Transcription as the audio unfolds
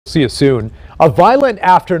See you soon. A violent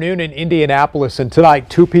afternoon in Indianapolis, and tonight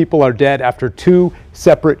 2 people are dead after 2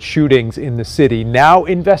 separate shootings in the city. Now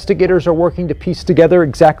investigators are working to piece together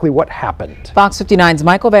exactly what happened. Fox 59's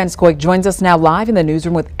Michael Van Scoik joins us now live in the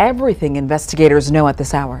newsroom with everything investigators know at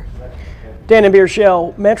this hour. Dan and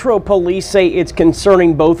Bierschel, Metro Police say it's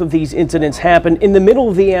concerning both of these incidents happened in the middle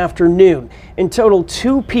of the afternoon. In total,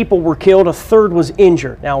 2 people were killed, a third was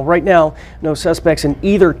injured. Now, right now, no suspects in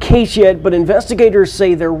either case yet, but investigators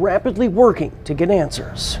say they're rapidly working to get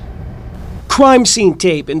answers. Crime scene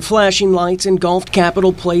tape and flashing lights engulfed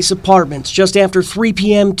Capitol Place apartments just after 3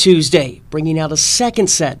 p.m. Tuesday, bringing out a second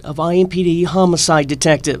set of IMPD homicide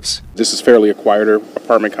detectives. This is fairly a quieter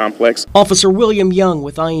apartment complex. Officer William Young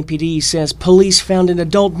with IMPD says police found an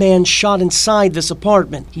adult man shot inside this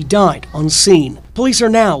apartment. He died on scene. Police are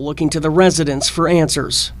now looking to the residents for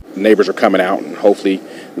answers. Neighbors are coming out, and hopefully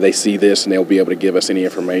they see this and they'll be able to give us any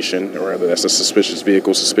information, or whether that's a suspicious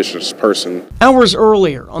vehicle, suspicious person. Hours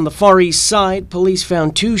earlier, on the Far East Side, police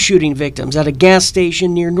found 2 shooting victims at a gas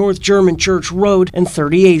station near North German Church Road and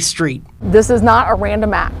 38th Street. This is not a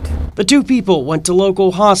random act. The 2 people went to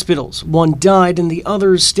local hospitals. One died and the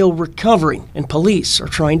other is still recovering, and police are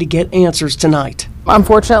trying to get answers tonight.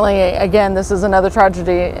 Unfortunately, again, this is another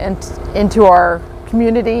tragedy into our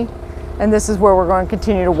community. And this is where we're going to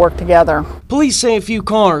continue to work together. Police say a few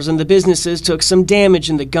cars and the businesses took some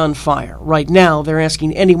damage in the gunfire. Right now, they're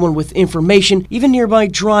asking anyone with information, even nearby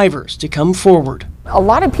drivers, to come forward. A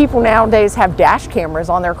lot of people nowadays have dash cameras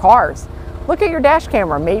on their cars. Look at your dash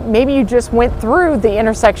camera. Maybe you just went through the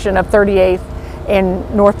intersection of 38th and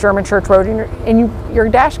North German Church Road and your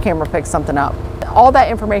dash camera picked something up. All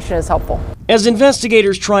that information is helpful. As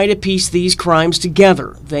investigators try to piece these crimes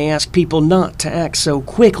together, they ask people not to act so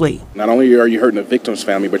quickly. Not only are you hurting the victim's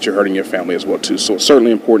family, but you're hurting your family as well too. So it's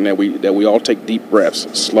certainly important that we all take deep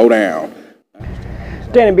breaths, slow down.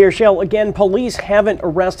 Dan and Bierschel, again, police haven't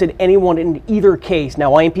arrested anyone in either case.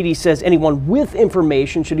 Now, IMPD says anyone with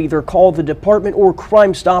information should either call the department or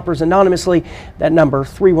Crime Stoppers anonymously. That number,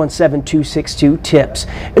 317-262-TIPS.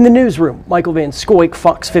 In the newsroom, Michael Van Scoik,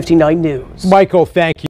 Fox 59 News. Michael, thank you.